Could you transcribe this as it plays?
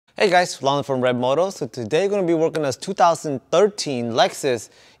Hey guys, Lon from Red Moto. So today we're going to be working on this 2013 Lexus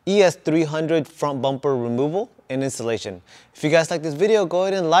ES350 Front Bumper removal and installation. If you guys like this video, go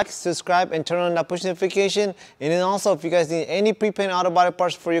ahead and like, subscribe, and turn on that push notification. And then also, if you guys need any pre-painted auto body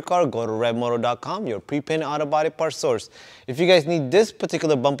parts for your car, go to redmoto.com, your pre-painted auto body parts source. If you guys need this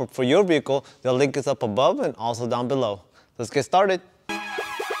particular bumper for your vehicle, the link is up above and also down below. Let's get started.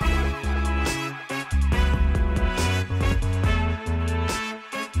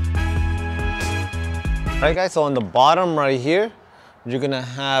 Alright guys, so on the bottom right here, you're gonna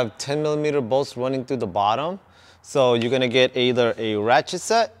have 10mm bolts running through the bottom. So you're gonna get either a ratchet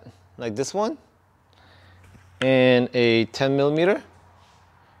set, like this one, and a 10mm,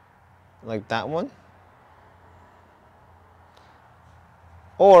 like that one.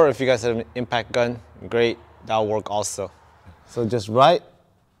 Or if you guys have an impact gun, great, that'll work also. So just right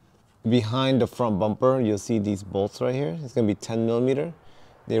behind the front bumper, you'll see these bolts right here. It's gonna be 10mm.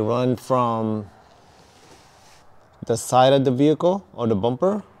 They run from the side of the vehicle or the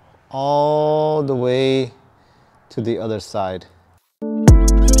bumper all the way to the other side.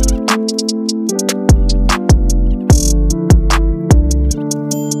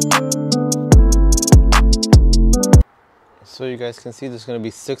 So you guys can see there's going to be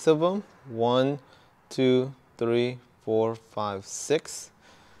 6 of them. 1, 2, 3, 4, 5, 6.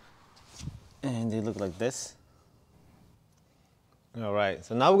 And they look like this. All right,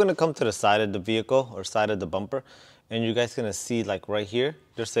 so now we're gonna come to the side of the vehicle or side of the bumper, and you guys gonna see like right here,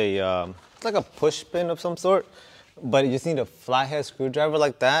 there's a it's like a push pin of some sort, but you just need a flathead screwdriver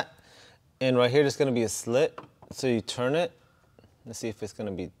like that, and right here there's gonna be a slit, so you turn it. Let's see if it's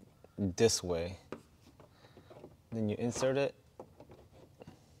gonna be this way. Then you insert it.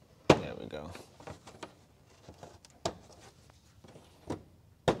 There we go.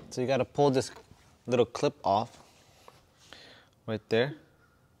 So you gotta pull this little clip off. Right there.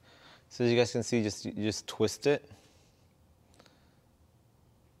 So as you guys can see, you just twist it.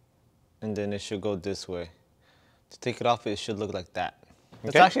 And then it should go this way. To take it off, it should look like that. Okay.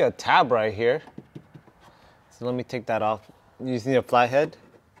 It's actually a tab right here. So let me take that off. You just need a flathead.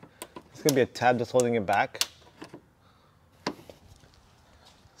 It's gonna be a tab that's holding it back.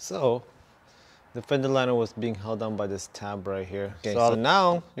 So the fender liner was being held down by this tab right here. Okay, so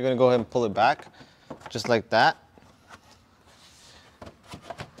now you're gonna go ahead and pull it back, just like that.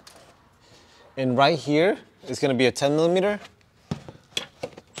 And right here is going to be a 10mm.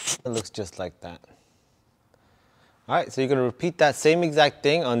 It looks just like that. All right, so you're going to repeat that same exact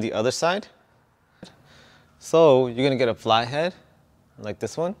thing on the other side. So you're going to get a flathead like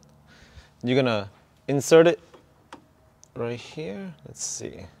this one. You're going to insert it right here. Let's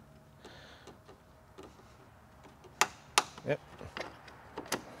see. Yep.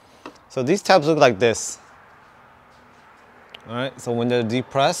 So these tabs look like this. All right, so when they're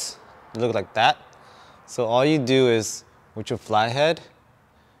depressed, look like that. So all you do is with your flathead,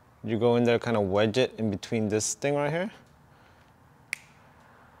 you go in there, kind of wedge it in between this thing right here,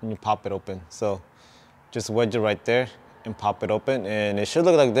 and you pop it open. So just wedge it right there and pop it open, and it should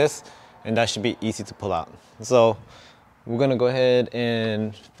look like this, and that should be easy to pull out. So we're gonna go ahead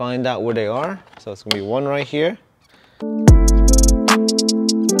and find out where they are. So it's gonna be one right here.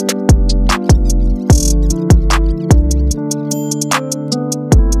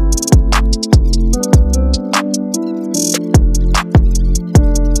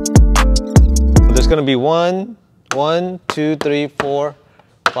 Going to be 1, 2, 3, 4,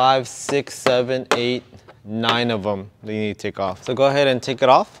 5, 6, 7, 8, 9 of them that you need to take off. So go ahead and take it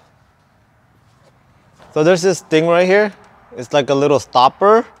off. So there's this thing right here. It's like a little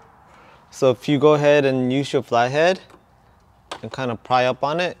stopper. So if you go ahead and use your flathead and kind of pry up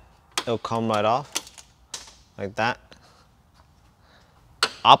on it, it'll come right off like that.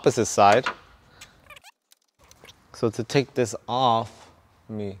 Opposite side. So to take this off,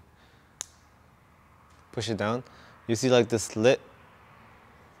 let me push it down. You see like this slit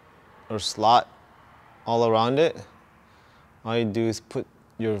or slot all around it. All you do is put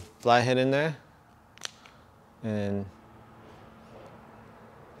your flathead in there and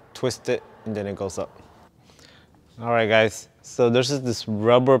twist it, and then it goes up. All right guys, so there's just this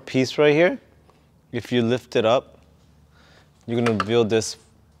rubber piece right here. If you lift it up, you're gonna reveal this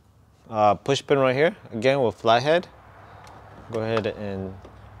push pin right here, again with flathead. Go ahead and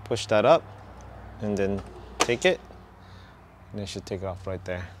push that up, and then take it, and it should take it off right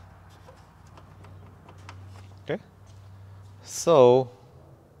there. Okay. So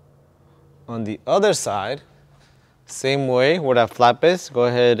on the other side, same way where that flap is, go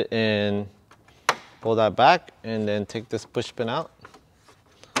ahead and pull that back, and then take this push pin out.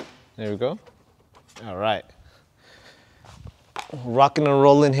 There we go. All right. rocking and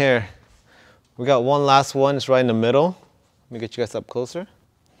rolling here. We got one last one. It's right in the middle. Let me get you guys up closer.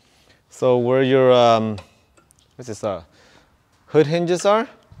 So where your what's this? Hood hinges are,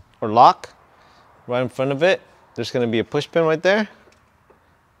 or lock, right in front of it. There's gonna be a push pin right there,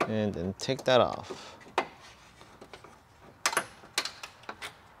 and then take that off.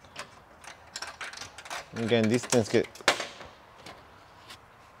 Again, these things get,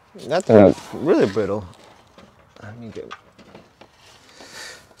 that thing is really brittle. Let me get,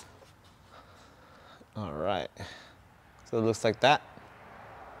 all right. So it looks like that.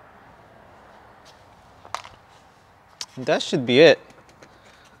 That should be it.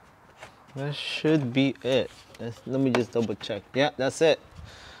 That should be it. Let me just double check. Yeah, that's it.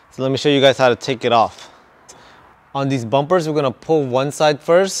 So let me show you guys how to take it off. On these bumpers, we're gonna pull one side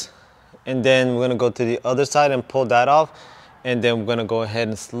first, and then we're gonna go to the other side and pull that off. And then we're gonna go ahead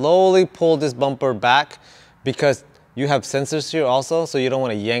and slowly pull this bumper back, because you have sensors here also, so you don't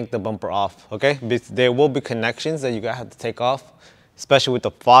wanna yank the bumper off, okay? There will be connections that you gotta have to take off, especially with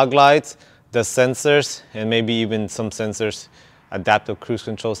the fog lights, the sensors, and maybe even some sensors, adaptive cruise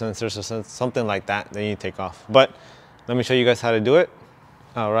control sensors or something like that you need to take off. But let me show you guys how to do it.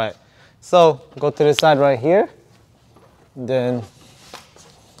 All right, so go to this side right here, then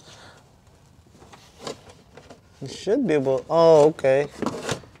you should be able, oh, okay.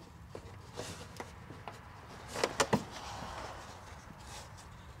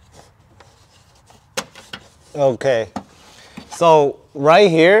 Okay, so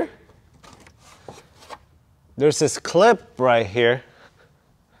right here, there's this clip right here.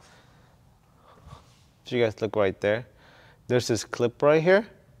 If you guys look right there, there's this clip right here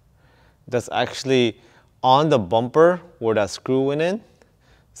that's actually on the bumper where that screw went in.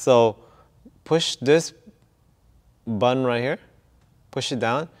 So push this button right here, push it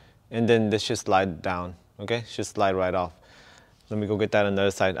down, and then this should slide down, okay? Should slide right off. Let me go get that on the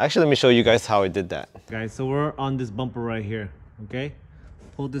other side. Actually, let me show you guys how I did that. Guys, so we're on this bumper right here, okay?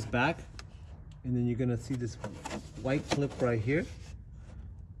 Pull this back, and then you're gonna see this white clip right here.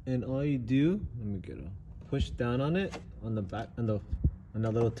 And all you do, let me get a push down on it, on the back, on the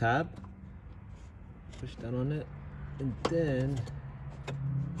little tab. Push down on it, and then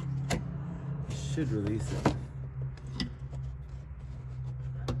you should release it.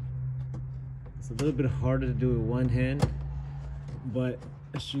 It's a little bit harder to do with one hand, but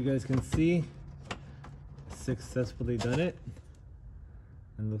as you guys can see, successfully done it.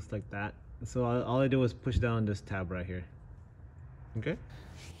 And looks like that. So all I did was push down this tab right here. Okay.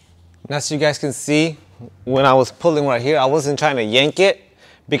 And as you guys can see, when I was pulling right here, I wasn't trying to yank it,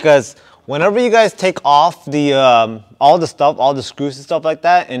 because whenever you guys take off the all the stuff, all the screws and stuff like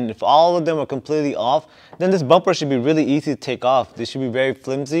that, and if all of them are completely off, then this bumper should be really easy to take off. This should be very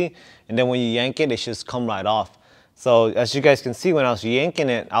flimsy, and then when you yank it, it should just come right off. So as you guys can see, when I was yanking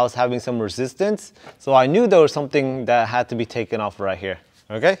it, I was having some resistance. So I knew there was something that had to be taken off right here.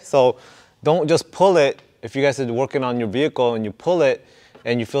 Okay, so don't just pull it. If you guys are working on your vehicle and you pull it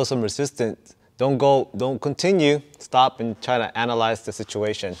and you feel some resistance, don't continue, stop and try to analyze the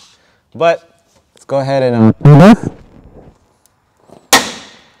situation. But let's go ahead and pull this.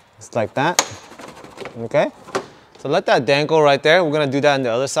 Just like that, okay? So let that dangle right there. We're gonna do that on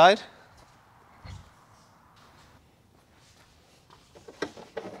the other side.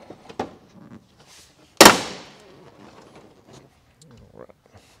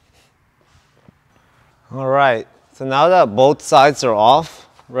 All right, so now that both sides are off,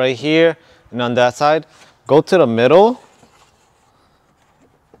 right here and on that side, go to the middle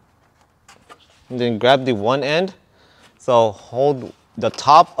and then grab the one end. So hold the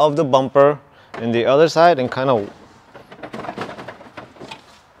top of the bumper and the other side and kind of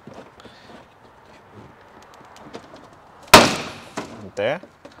there.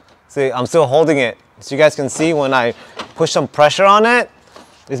 See, I'm still holding it. So you guys can see when I push some pressure on it,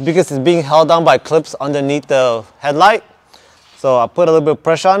 it's because it's being held down by clips underneath the headlight. So I put a little bit of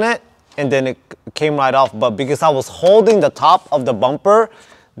pressure on it and then it came right off. But because I was holding the top of the bumper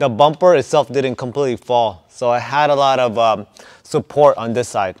itself didn't completely fall. So I had a lot of support on this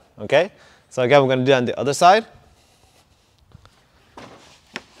side, okay? So again, we're gonna do it on the other side.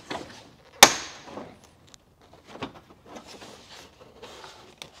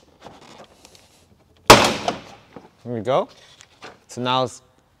 Here we go. So now it's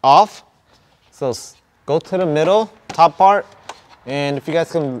off. So go to the middle, top part, and if you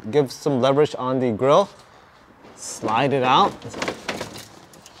guys can give some leverage on the grill, slide it out.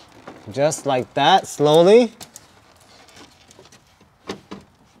 Just like that, slowly.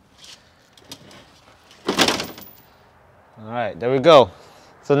 All right, there we go.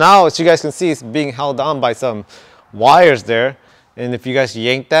 So now, as you guys can see, it's being held on by some wires there. And if you guys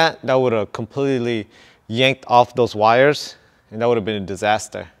yanked that, that would have completely yanked off those wires, and that would have been a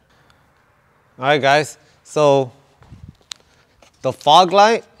disaster. All right, guys, so the fog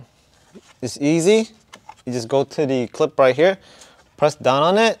light is easy. You just go to the clip right here, press down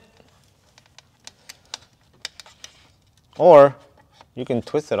on it, or you can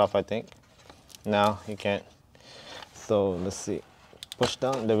twist it off, I think. No, you can't. So let's see, push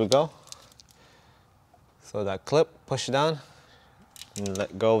down, there we go. So that clip, push down, and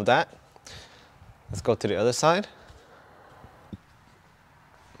let go of that. Let's go to the other side.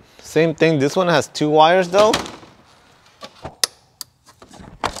 Same thing, this one has 2 wires though.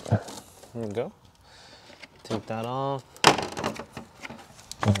 There we go. Take that off.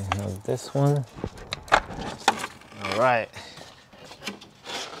 And have this one. All right.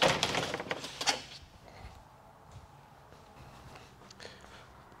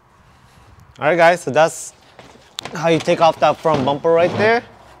 All right, guys, so that's how you take off that front bumper right there.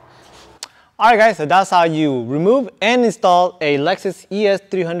 All right, guys, so that's how you remove and install a Lexus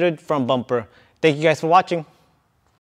ES350 front bumper. Thank you guys for watching.